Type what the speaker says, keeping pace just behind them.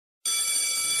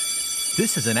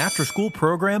This is an after-school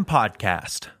program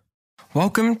podcast.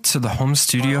 Welcome to the Home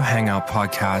Studio Hangout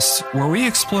podcast, where we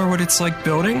explore what it's like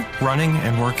building, running,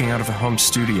 and working out of a home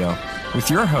studio with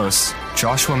your hosts,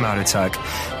 Joshua Matatek,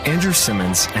 Andrew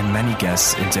Simmons, and many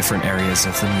guests in different areas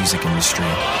of the music industry.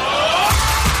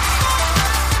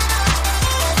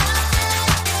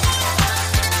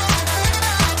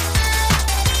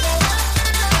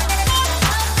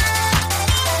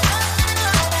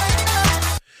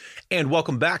 And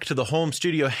welcome back to the Home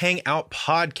Studio Hangout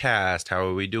podcast. How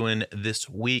are we doing this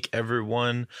week,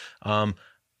 everyone?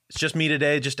 It's just me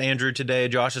today, just Andrew today.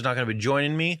 Josh is not going to be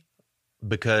joining me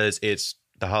because it's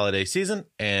the holiday season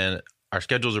and our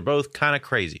schedules are both kind of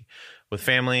crazy with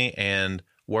family and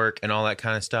work and all that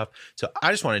kind of stuff. So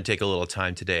I just wanted to take a little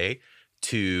time today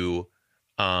to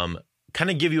kind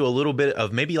of give you a little bit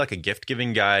of maybe like a gift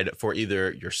giving guide for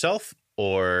either yourself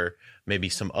or maybe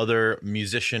some other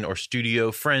musician or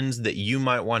studio friends that you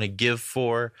might want to give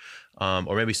for,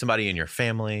 or maybe somebody in your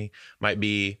family might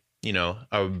be, you know,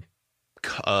 a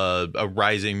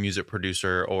rising music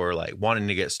producer or like wanting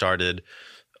to get started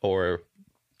or,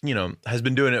 you know, has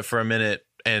been doing it for a minute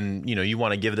and, you know, you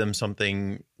want to give them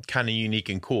something kind of unique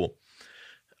and cool.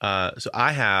 So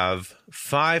I have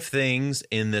 5 things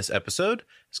in this episode.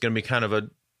 It's going to be kind of a,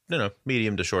 you know,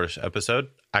 medium to shortish episode.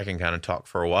 I can kind of talk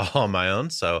for a while on my own.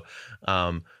 So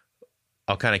I'll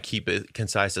kind of keep it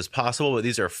concise as possible. But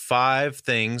these are 5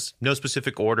 things, no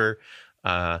specific order,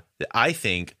 that I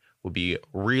think would be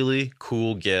really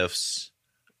cool gifts.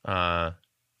 I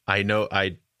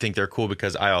think they're cool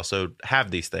because I also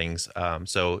have these things.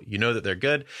 So you know that they're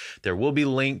good. There will be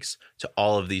links to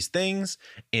all of these things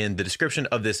in the description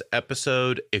of this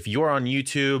episode. If you're on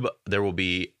YouTube, there will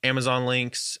be Amazon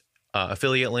links,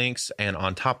 affiliate links. And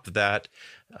on top of that,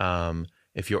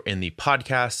 if you're in the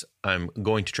podcast, I'm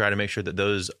going to try to make sure that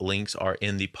those links are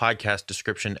in the podcast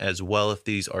description as well, if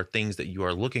these are things that you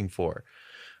are looking for.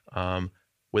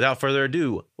 Without further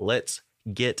ado, let's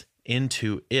get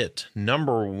into it.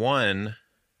 Number one,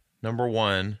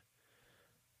 the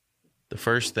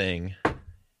first thing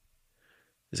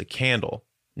is a candle.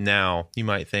 Now, you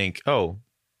might think, oh,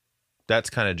 that's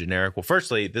kind of generic. Well,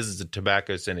 firstly, this is a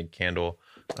tobacco-scented candle.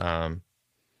 I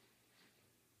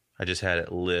just had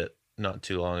it lit not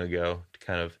too long ago to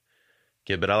kind of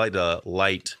but I like to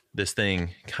light this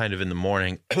thing kind of in the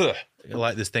morning. To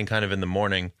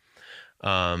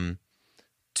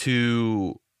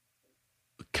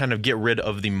kind of get rid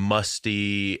of the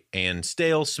musty and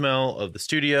stale smell of the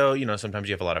studio. You know, sometimes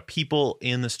you have a lot of people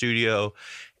in the studio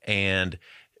and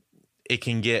it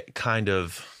can get kind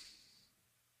of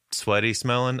sweaty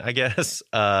smelling, I guess.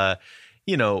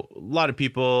 You know, a lot of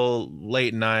people,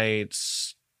 late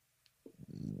nights,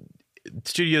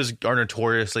 studios are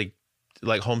notoriously,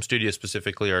 like home studios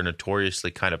specifically, are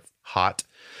notoriously kind of hot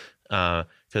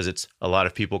because it's a lot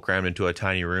of people crammed into a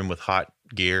tiny room with hot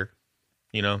gear,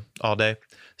 you know, all day.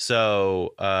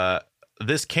 So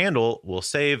this candle will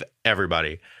save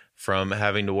everybody from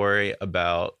having to worry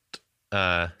about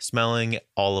smelling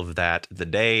all of that the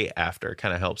day after. It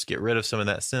kind of helps get rid of some of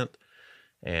that scent.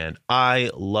 And I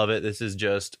love it. This is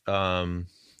just a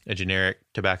generic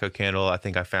tobacco candle I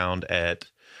think I found at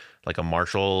like a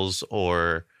Marshall's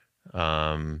or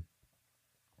like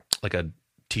a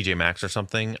TJ Maxx or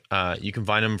something. You can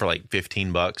find them for like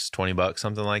 $15, $20,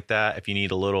 something like that. If you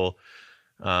need a little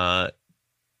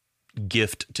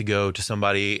gift to go to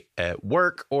somebody at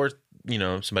work or, you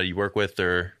know, somebody you work with,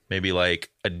 or maybe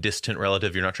like a distant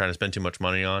relative you're not trying to spend too much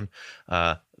money on,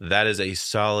 that is a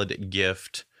solid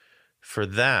gift for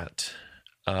that.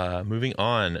 Moving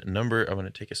on, I'm going to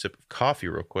take a sip of coffee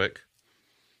real quick.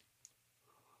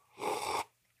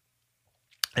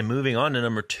 And moving on to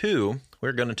number 2,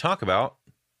 we're going to talk about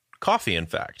coffee, in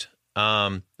fact.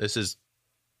 This is,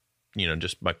 you know,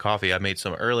 just my coffee. I made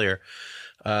some earlier,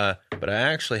 but I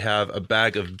actually have a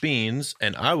bag of beans,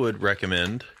 and I would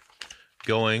recommend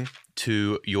going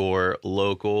to your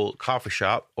local coffee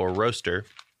shop or roaster.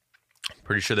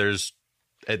 Pretty sure there's,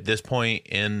 at this point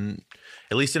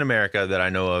at least in America that I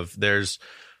know of, there's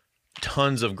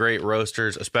tons of great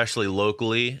roasters, especially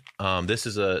locally. This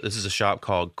is a shop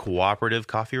called Cooperative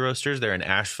Coffee Roasters. They're in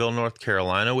Asheville, North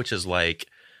Carolina, which is like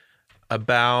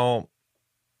about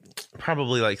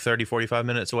probably like 30, 45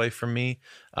 minutes away from me.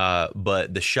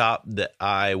 But the shop that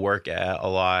I work at a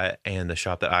lot and the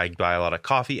shop that I buy a lot of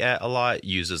coffee at a lot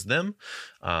uses them.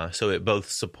 So it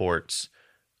both supports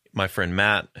my friend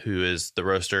Matt, who is the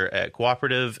roaster at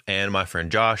Cooperative, and my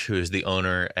friend Josh, who is the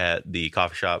owner at the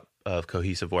coffee shop of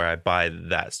Cohesive, where I buy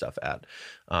that stuff at.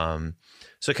 So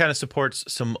it kind of supports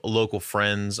some local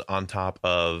friends on top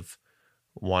of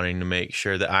wanting to make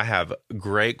sure that I have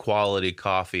great quality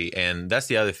coffee. And that's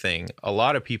the other thing. A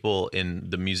lot of people in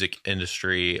the music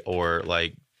industry or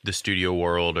like the studio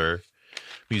world or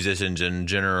musicians in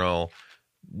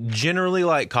generally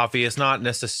like coffee. It's not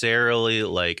necessarily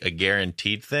like a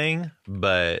guaranteed thing,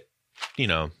 but you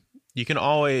know, you can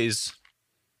always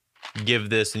give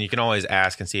this and you can always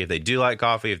ask and see if they do like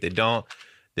coffee. If they don't,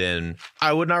 then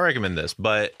I would not recommend this.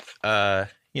 But,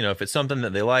 you know, if it's something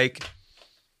that they like,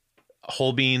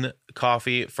 whole bean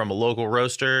coffee from a local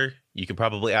roaster, you could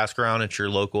probably ask around at your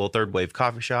local third wave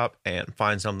coffee shop and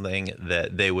find something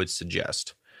that they would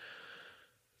suggest.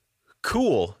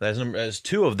 Cool. That's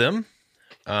 2 of them.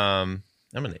 I'm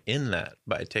going to end that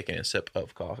by taking a sip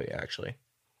of coffee, actually.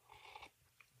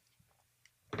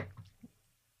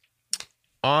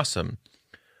 Awesome.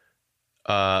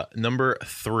 Number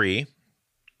 3.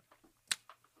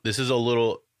 This is a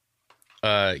little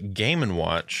Game &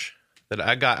 Watch that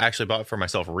I actually bought for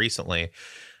myself recently.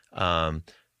 It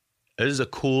is a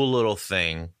cool little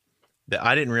thing that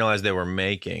I didn't realize they were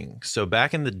making. So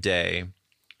back in the day,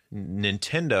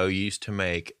 Nintendo used to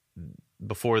make,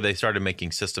 before they started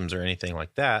making systems or anything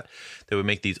like that, they would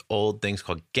make these old things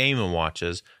called Game &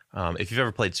 Watches. If you've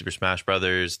ever played Super Smash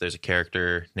Brothers, there's a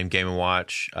character named Game &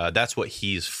 Watch. That's what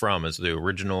he's from, is the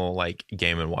original like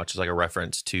Game & Watch. Is like a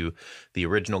reference to the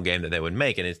original game that they would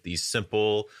make. And it's these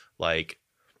simple like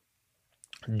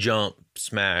jump,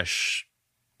 smash,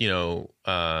 you know,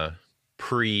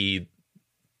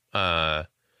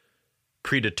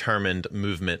 predetermined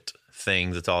movement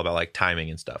things. It's all about like timing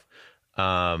and stuff.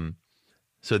 So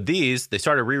they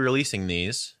started re-releasing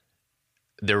these.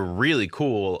 They're really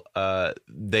cool.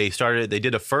 They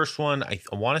did a first one, I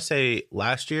want to say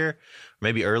last year,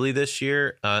 maybe early this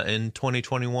year, in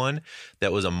 2021.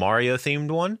 That was a Mario themed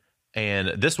one. And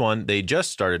this one they just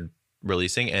started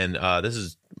releasing. And this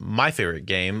is my favorite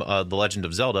game, The Legend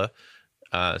of Zelda.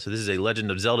 So this is a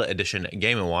Legend of Zelda edition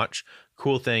Game & Watch.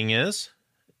 Cool thing is,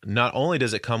 not only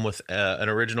does it come with an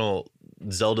original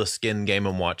Zelda skin Game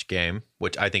 & Watch game,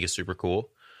 which I think is super cool.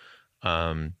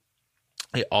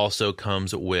 It also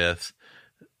comes with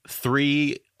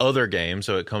 3 other games.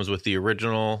 So it comes with the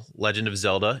original Legend of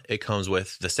Zelda. It comes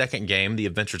with the second game, The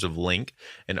Adventures of Link.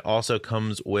 And it also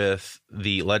comes with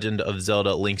the Legend of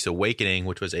Zelda Link's Awakening,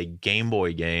 which was a Game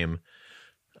Boy game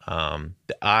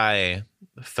that I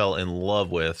fell in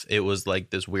love with. It was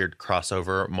like this weird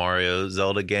crossover Mario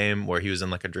Zelda game where he was in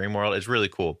like a dream world. It's really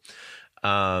cool.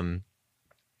 So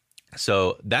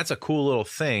that's a cool little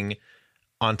thing.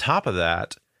 On top of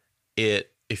that,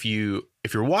 if you're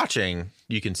watching,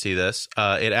 you can see this.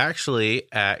 It actually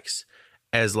acts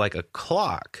as like a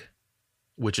clock,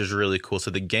 which is really cool.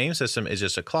 So the game system is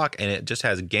just a clock, and it just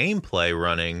has gameplay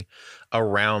running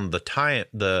around the time,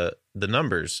 the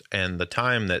numbers and the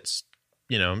time that's,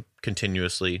 you know,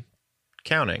 continuously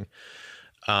counting.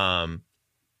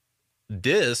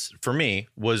 This for me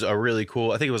was a really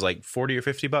cool, I think it was like $40 or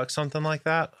 $50, something like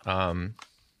that.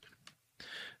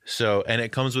 So, and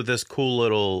it comes with this cool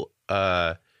little,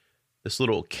 this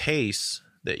little case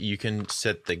that you can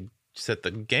set the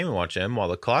Game & Watch in while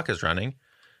the clock is running.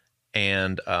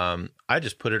 And, I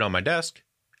just put it on my desk,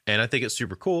 and I think it's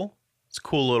super cool. It's a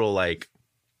cool little like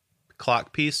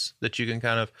clock piece that you can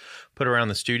kind of put around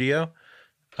the studio.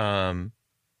 And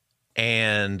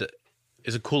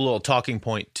it's a cool little talking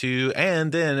point too.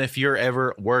 And then if you're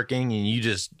ever working and you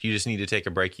just need to take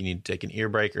a break, you need to take an ear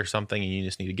break or something, and you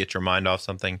just need to get your mind off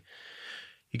something,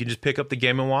 you can just pick up the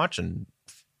Game & Watch and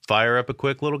fire up a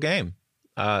quick little game.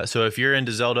 So if you're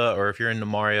into Zelda or if you're into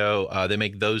Mario, they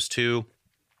make those 2.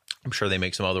 I'm sure they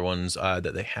make some other ones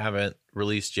that they haven't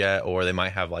released yet, or they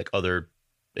might have like other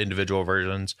individual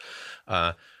versions.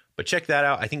 But check that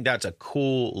out. I think that's a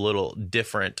cool little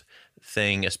different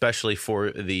thing, especially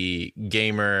for the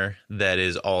gamer that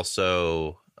is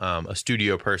also a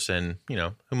studio person, you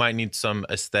know, who might need some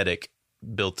aesthetic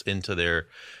built into their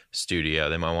studio.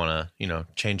 They might want to, you know,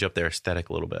 change up their aesthetic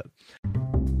a little bit.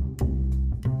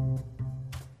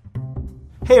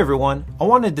 Hey everyone, I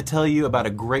wanted to tell you about a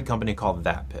great company called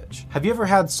That Pitch. Have you ever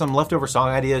had some leftover song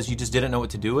ideas you just didn't know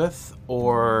what to do with?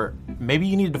 Or maybe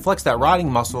you needed to flex that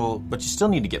writing muscle, but you still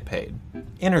need to get paid?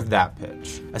 Enter That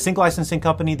Pitch, a sync licensing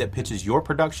company that pitches your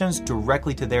productions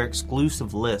directly to their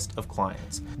exclusive list of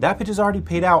clients. That Pitch has already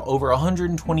paid out over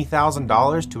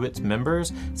 $120,000 to its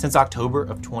members since October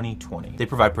of 2020. They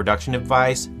provide production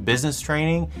advice, business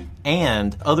training,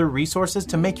 and other resources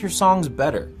to make your songs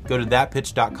better. Go to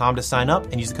thatpitch.com to sign up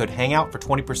and use the code HANGOUT for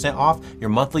 20% off your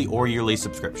monthly or yearly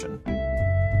subscription.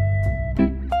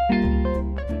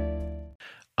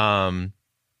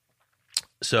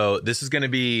 So this is going to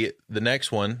be the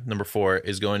next one. Number 4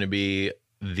 is going to be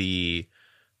the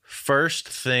first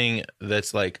thing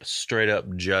that's like straight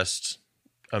up just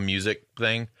a music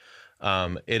thing,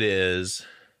 it is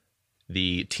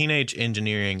the Teenage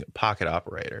Engineering Pocket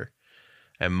Operator.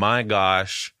 And my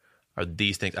gosh, are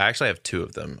these things. I actually have two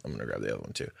of them. I'm going to grab the other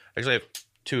one too. I actually have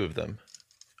two of them.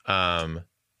 I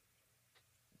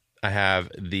have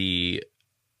the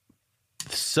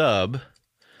Sub,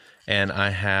 and I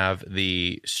have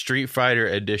the Street Fighter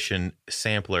Edition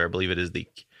sampler. I believe it is the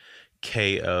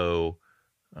KO.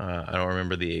 I don't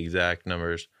remember the exact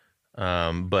numbers,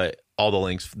 but all the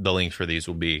links for these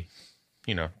will be,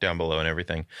 down below and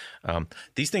everything.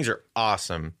 These things are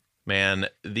awesome, man.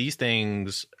 These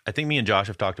things, I think me and Josh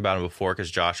have talked about them before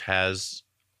because Josh has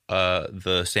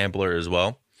the sampler as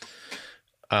well.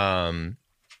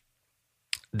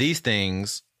 These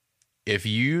things, if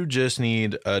you just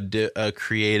need a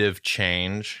creative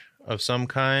change of some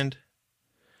kind,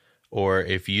 or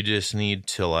if you just need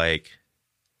to like,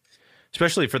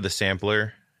 especially for the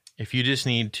sampler, if you just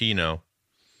need to,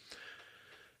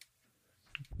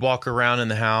 walk around in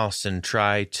the house and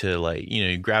try to like,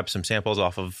 grab some samples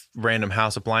off of random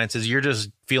house appliances, you're just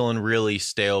feeling really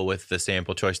stale with the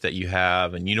sample choice that you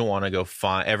have, and you don't want to go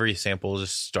find every sample is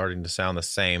just starting to sound the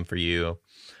same for you.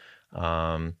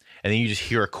 And then you just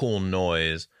hear a cool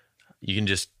noise. You can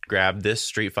just grab this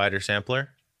Street Fighter sampler,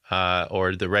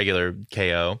 or the regular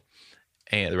KO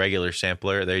and the regular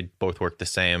sampler. They both work the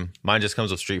same. Mine just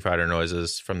comes with Street Fighter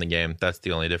noises from the game. That's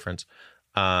the only difference.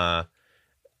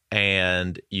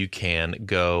 And you can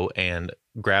go and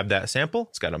grab that sample.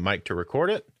 It's got a mic to record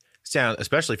it.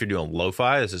 Especially if you're doing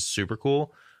lo-fi, this is super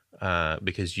cool,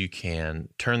 because you can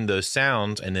turn those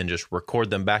sounds and then just record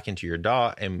them back into your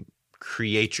DAW and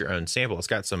create your own sample. It's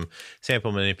got some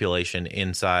sample manipulation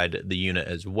inside the unit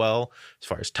as well, as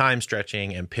far as time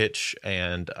stretching and pitch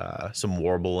and some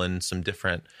warble and some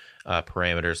different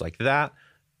parameters like that.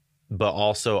 But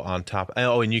also on top,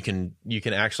 and you can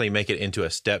actually make it into a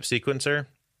step sequencer.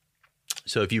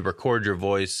 So if you record your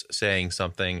voice saying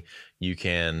something, you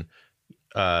can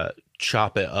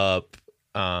chop it up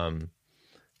kind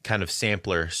of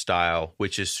sampler style,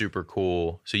 which is super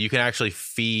cool. So you can actually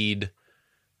feed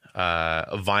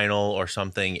a vinyl or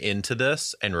something into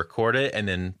this and record it and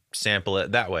then sample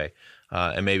it that way.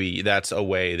 And maybe that's a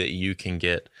way that you can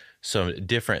get some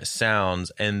different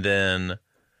sounds. And then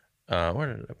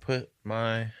where did I put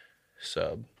my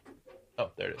Sub?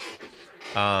 Oh, there it is.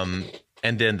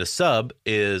 And then the Sub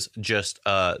is just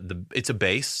it's a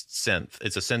bass synth.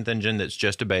 It's a synth engine that's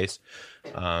just a bass.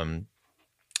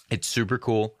 It's super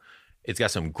cool. It's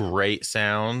got some great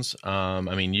sounds. I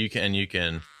mean, you can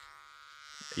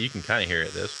kind of hear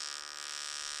it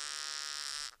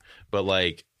but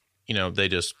like, they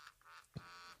just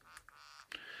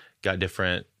got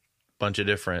bunch of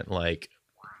different, like,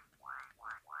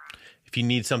 if you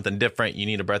need something different, you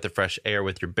need a breath of fresh air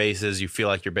with your basses. You feel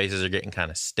like your basses are getting kind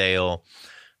of stale.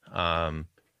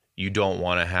 You don't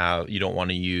want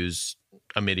to use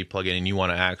a MIDI plugin, and you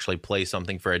want to actually play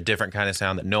something for a different kind of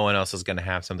sound that no one else is going to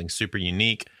have, something super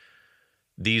unique.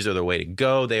 These are the way to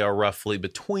go. They are roughly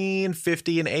between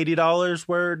 $50 and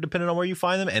 $80 depending on where you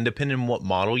find them and depending on what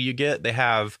model you get. They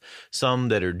have some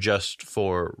that are just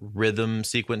for rhythm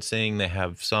sequencing. They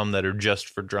have some that are just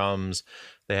for drums.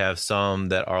 They have some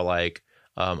that are like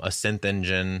a synth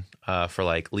engine for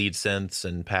like lead synths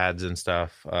and pads and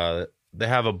stuff. They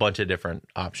have a bunch of different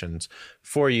options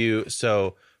for you.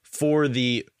 So for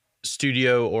the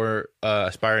studio or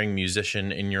aspiring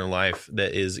musician in your life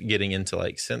that is getting into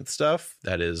like synth stuff,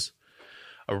 that is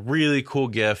a really cool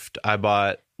gift.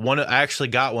 I actually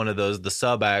got one of those. The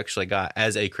Sub I actually got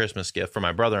as a Christmas gift for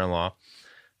my brother-in-law.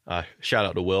 Shout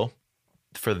out to Will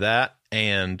for that.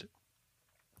 And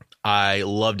I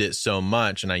loved it so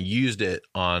much, and I used it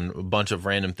on a bunch of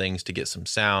random things to get some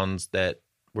sounds that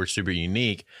were super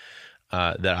unique,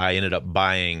 that I ended up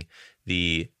buying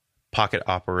the Pocket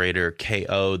Operator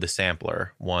KO, the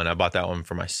sampler one. I bought that one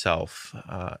for myself,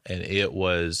 and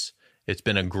it's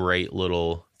been a great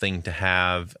little thing to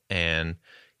have. And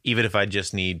even if I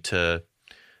just need to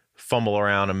fumble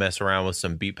around and mess around with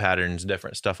some beat patterns,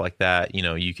 different stuff like that,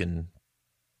 you can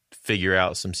figure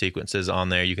out some sequences on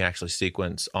there. You can actually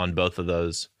sequence on both of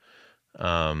those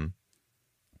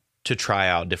to try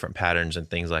out different patterns and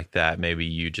things like that. Maybe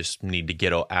you just need to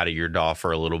get out of your DAW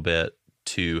for a little bit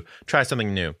to try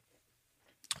something new.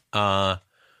 So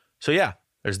yeah,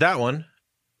 there's that one.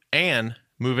 And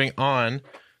moving on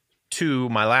to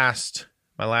my last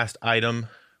item,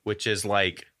 which is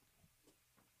like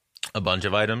a bunch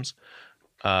of items,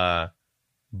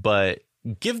 but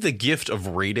give the gift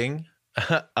of reading.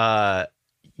 I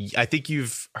think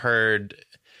you've heard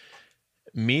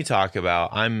me talk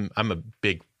about, I'm a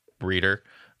big reader.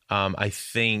 I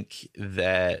think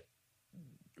that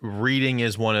reading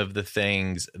is one of the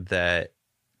things that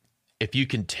if you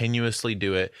continuously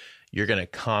do it, you're going to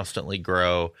constantly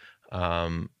grow.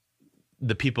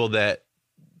 The people that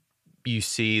you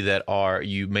see that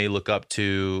you may look up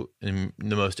to, the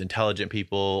most intelligent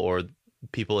people or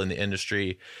people in the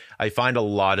industry, I find a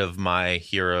lot of my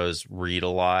heroes read a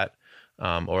lot,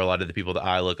 or a lot of the people that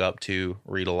I look up to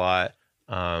read a lot.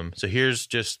 So here's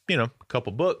just, a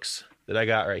couple books that I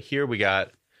got right here. We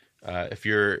got, if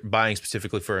you're buying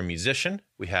specifically for a musician,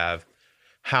 we have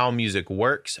How Music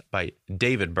Works by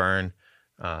David Byrne.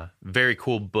 Very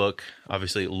cool book.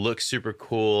 Obviously, it looks super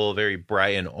cool, very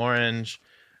bright and orange.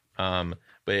 But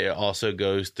it also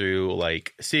goes through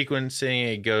like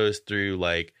sequencing. It goes through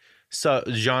like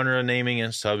genre naming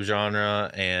and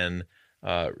subgenre and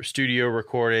studio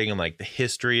recording and like the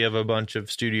history of a bunch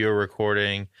of studio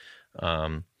recording.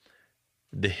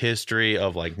 The history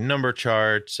of like number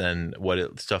charts and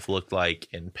what stuff looked like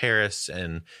in Paris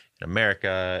and in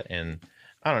America. And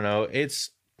I don't know, it's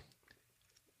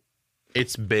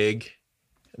big,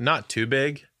 not too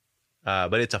big,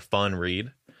 but it's a fun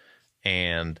read.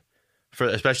 And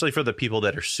especially for the people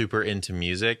that are super into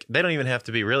music, they don't even have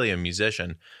to be really a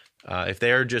musician. If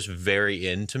they are just very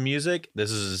into music,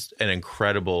 this is an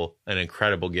incredible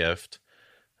gift.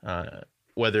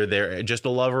 Whether they're just a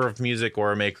lover of music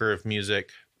or a maker of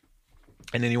music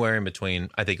and anywhere in between,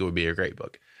 I think it would be a great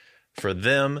book for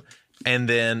them. And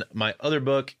then my other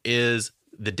book is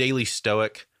The Daily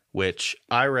Stoic, which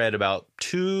I read about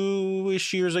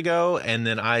 2-ish years ago, and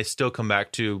then I still come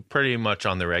back to pretty much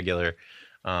on the regular.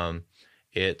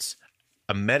 It's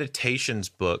a meditations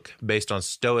book based on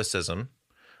Stoicism,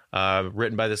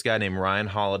 written by this guy named Ryan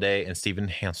Holiday and Stephen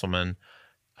Hanselman.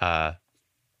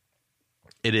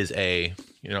 It is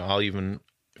I'll even,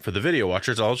 for the video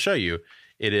watchers, I'll show you.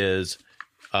 It is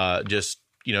just,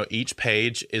 each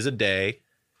page is a day.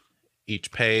 Each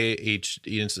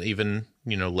even,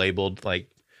 labeled like,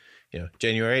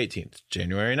 January 18th,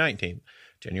 January 19th,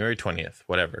 January 20th,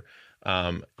 whatever.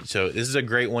 So this is a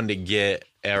great one to get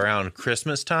around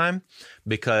Christmas time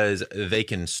because they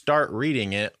can start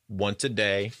reading it once a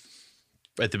day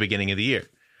at the beginning of the year.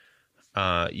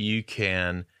 You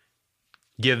can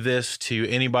give this to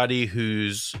anybody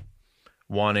who's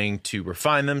wanting to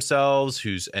refine themselves,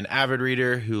 who's an avid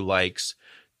reader, who likes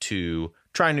to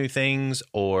try new things,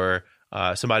 or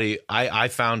somebody. I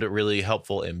found it really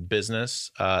helpful in business,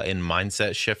 in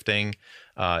mindset shifting.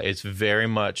 It's very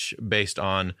much based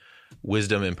on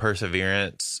wisdom and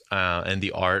perseverance, and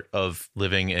the art of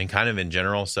living and kind of in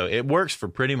general. So it works for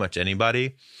pretty much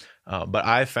anybody. But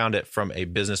I found it from a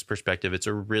business perspective. It's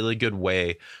a really good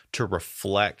way to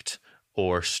reflect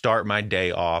or start my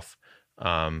day off.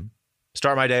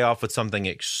 Start my day off with something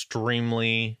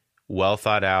extremely well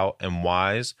thought out and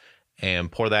wise,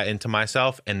 and pour that into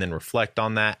myself, and then reflect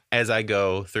on that as I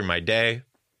go through my day.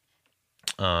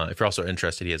 If you're also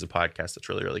interested, he has a podcast that's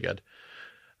really, really good.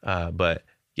 But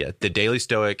yeah, The Daily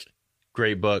Stoic,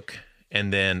 great book.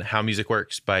 And then How Music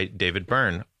Works by David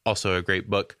Byrne, also a great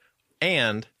book.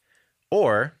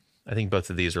 Or I think both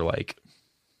of these are like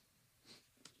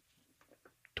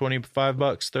 $25,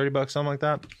 $30, something like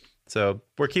that. So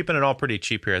we're keeping it all pretty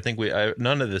cheap here. I think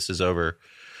none of this is over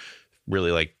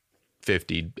really like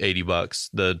 $50, $80.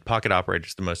 The Pocket Operator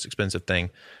is the most expensive thing.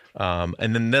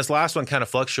 And then this last one kind of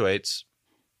fluctuates,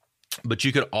 but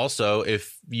you could also,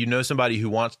 if you know somebody who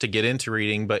wants to get into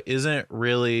reading, but isn't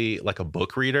really like a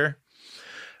book reader,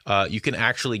 you can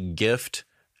actually gift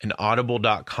an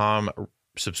audible.com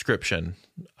subscription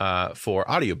for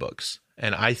audiobooks.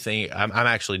 And I think I'm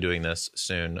actually doing this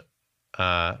soon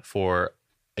for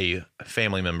a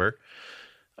family member.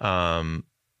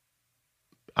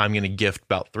 I'm going to gift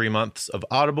about 3 months of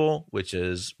Audible, which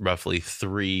is roughly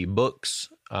 3 books.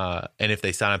 And if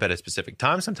they sign up at a specific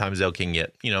time, sometimes they can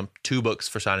get, 2 books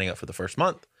for signing up for the first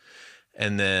month.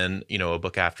 And then, a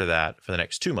book after that for the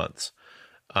next 2 months.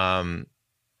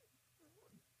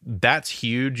 That's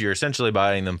huge. You're essentially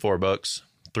buying them 4 books,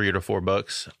 3 to 4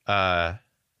 books,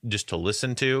 just to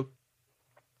listen to.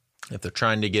 If they're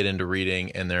trying to get into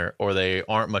reading and they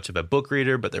aren't much of a book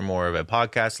reader, but they're more of a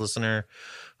podcast listener,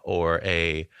 or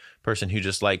a person who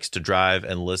just likes to drive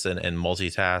and listen and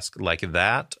multitask like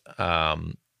that.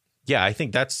 I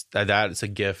think that's a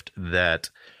gift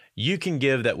that you can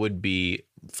give that would be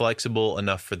flexible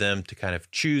enough for them to kind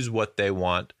of choose what they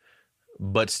want,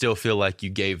 but still feel like you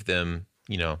gave them,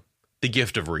 the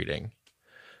gift of reading.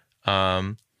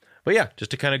 But yeah,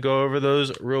 just to kind of go over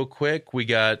those real quick, we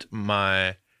got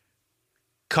my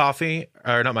tobacco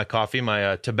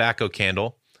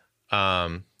candle.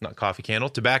 Not coffee candle,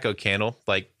 tobacco candle,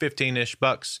 like $15-ish.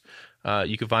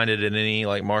 You can find it at any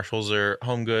like Marshalls or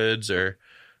Home Goods or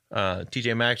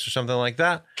TJ Maxx or something like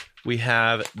that. We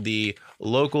have the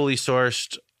locally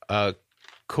sourced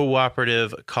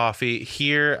cooperative coffee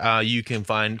here. You can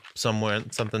find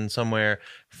something somewhere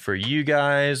for you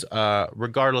guys,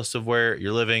 regardless of where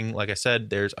you're living. Like I said,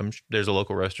 there's a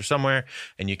local roaster somewhere,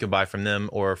 and you can buy from them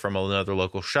or from another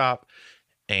local shop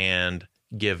and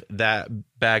give that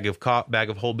bag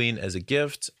of whole bean as a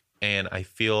gift. And I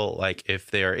feel like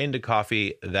if they are into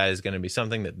coffee, that is going to be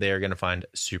something that they're going to find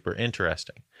super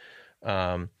interesting.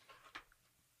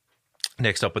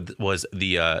 Next up was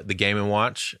the Game &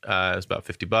 Watch. It was about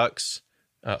 $50.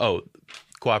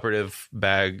 Cooperative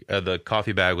bag. The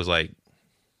coffee bag was like,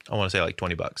 I want to say like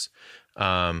 $20.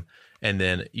 And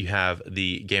then you have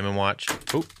the Game & Watch.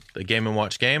 The Game &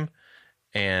 Watch game,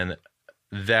 and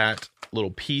that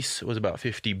little piece was about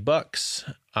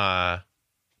 $50.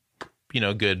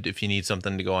 Good if you need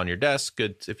something to go on your desk.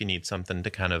 Good if you need something to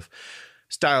kind of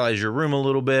stylize your room a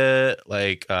little bit.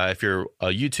 Like if you're a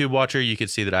YouTube watcher, you could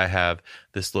see that I have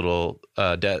this little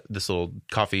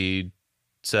coffee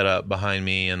setup behind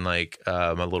me, and like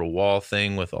my little wall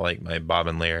thing with like my Bob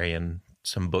and Larry and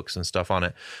some books and stuff on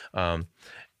it.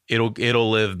 It'll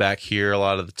live back here a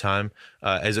lot of the time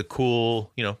as a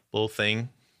cool little thing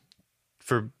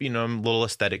for a little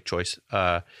aesthetic choice.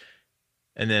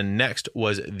 And then next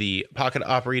was the Pocket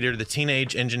Operator, the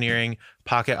Teenage Engineering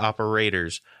Pocket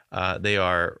Operators. They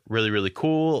are really, really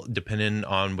cool, depending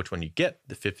on which one you get.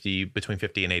 Between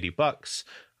 $50 and $80.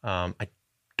 I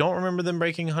don't remember them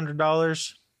breaking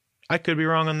 $100. I could be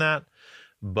wrong on that,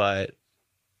 but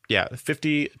yeah,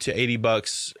 $50 to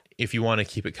 $80. If you want to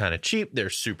keep it kind of cheap, they're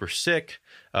super sick.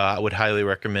 I would highly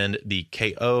recommend the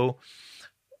KO,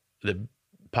 the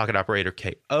Pocket Operator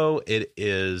KO. It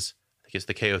is, I think it's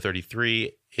the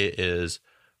KO33. It is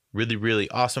really, really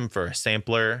awesome for a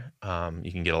sampler.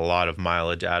 You can get a lot of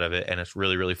mileage out of it, and it's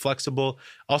really, really flexible.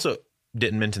 Also,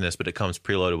 didn't mention this, but it comes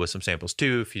preloaded with some samples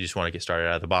too if you just want to get started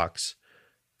out of the box.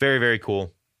 Very, very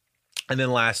cool. And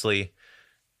then lastly,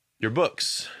 your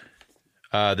books.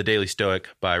 The Daily Stoic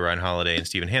by Ryan Holiday and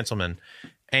Stephen Hanselman,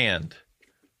 and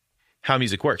How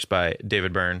Music Works by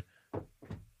David Byrne.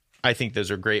 I think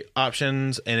those are great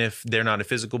options, and if they're not a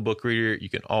physical book reader, you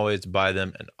can always buy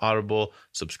them an Audible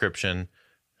subscription.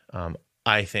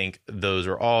 I think those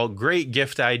are all great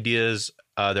gift ideas.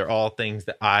 They're all things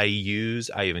that I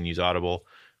use. I even use Audible.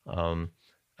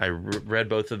 I read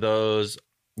both of those.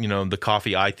 The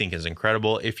coffee I think is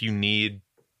incredible. If you need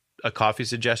a coffee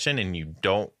suggestion and you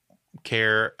don't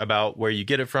care about where you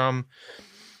get it from,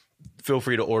 feel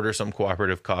free to order some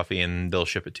cooperative coffee and they'll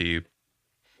ship it to you.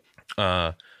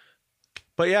 But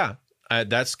yeah,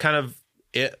 that's kind of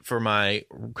it for my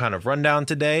kind of rundown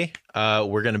today.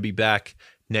 We're going to be back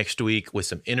next week with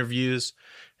some interviews,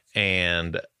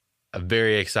 and I'm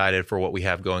very excited for what we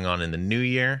have going on in the new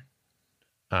year.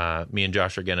 Me and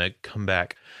Josh are going to come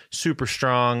back super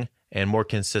strong and more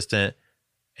consistent,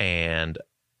 and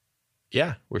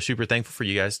yeah, we're super thankful for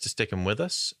you guys to sticking with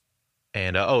us.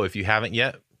 And if you haven't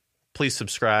yet, please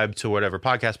subscribe to whatever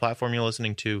podcast platform you're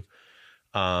listening to.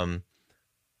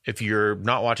 If you're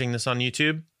not watching this on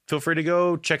YouTube, feel free to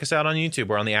go check us out on YouTube.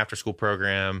 We're on the After School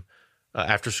program,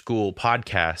 After School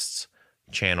Podcasts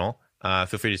channel.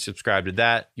 Feel free to subscribe to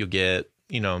that. You'll get,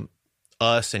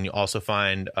 us, and you'll also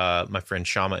find my friend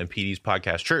Shama and PD's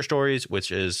podcast, Church Stories,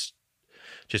 which is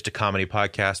just a comedy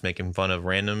podcast making fun of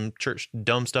random church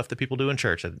dumb stuff that people do in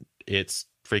church. It's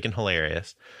freaking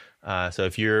hilarious. So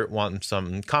if you're wanting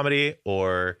some comedy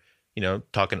or,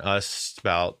 talking to us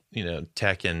about,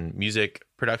 tech and music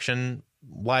production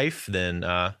life, then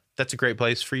that's a great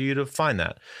place for you to find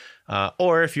that.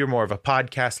 Or if you're more of a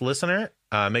podcast listener,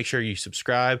 make sure you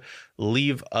subscribe,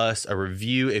 leave us a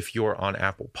review. If you're on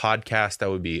Apple Podcasts, that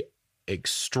would be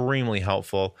extremely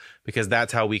helpful, because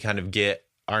that's how we kind of get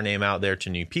our name out there to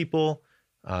new people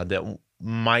that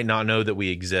might not know that we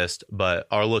exist, but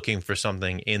are looking for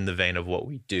something in the vein of what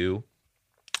we do.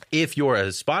 If you're a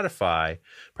Spotify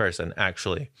person,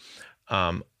 actually,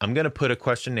 I'm going to put a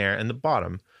questionnaire in the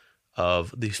bottom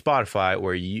of the Spotify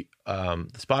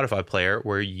the Spotify player,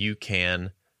 where you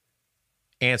can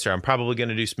answer. I'm probably going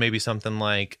to do maybe something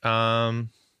like,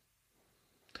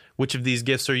 which of these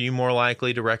gifts are you more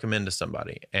likely to recommend to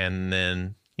somebody? And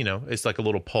then, it's like a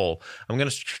little poll. I'm going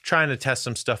to try to test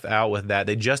some stuff out with that.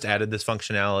 They just added this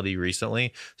functionality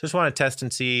recently. So just want to test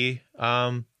and see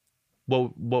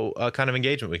what kind of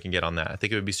engagement we can get on that. I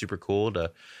think it would be super cool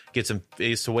to get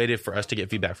it's a way for us to get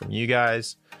feedback from you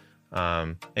guys.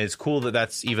 And it's cool that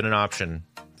that's even an option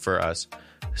for us.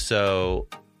 So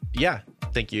yeah,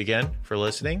 thank you again for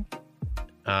listening.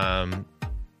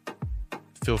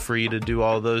 feel free to do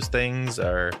all those things,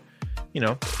 or,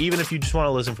 even if you just want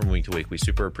to listen from week to week, we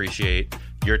super appreciate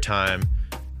your time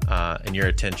and your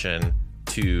attention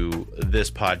to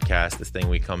this podcast, this thing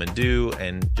we come and do,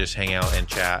 and just hang out and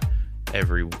chat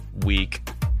every week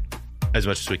as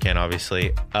much as we can,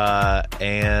 obviously.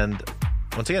 And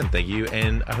once again, thank you,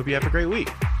 and I hope you have a great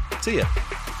week. See ya.